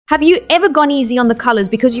Have you ever gone easy on the colors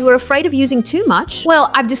because you were afraid of using too much?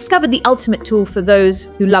 Well, I've discovered the ultimate tool for those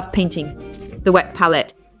who love painting, the wet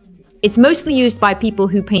palette. It's mostly used by people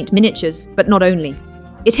who paint miniatures, but not only.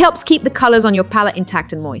 It helps keep the colors on your palette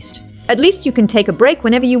intact and moist. At least you can take a break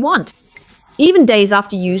whenever you want. Even days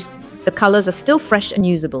after use, the colors are still fresh and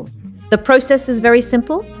usable. The process is very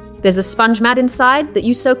simple. There's a sponge mat inside that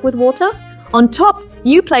you soak with water. On top,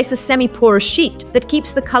 you place a semi-porous sheet that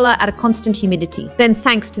keeps the color at a constant humidity. Then,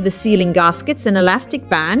 thanks to the sealing gaskets and elastic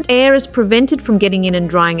band, air is prevented from getting in and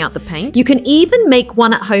drying out the paint. You can even make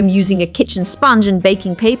one at home using a kitchen sponge and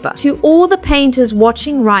baking paper. To all the painters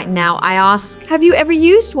watching right now, I ask, have you ever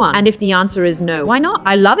used one? And if the answer is no, why not?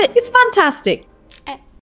 I love it. It's fantastic.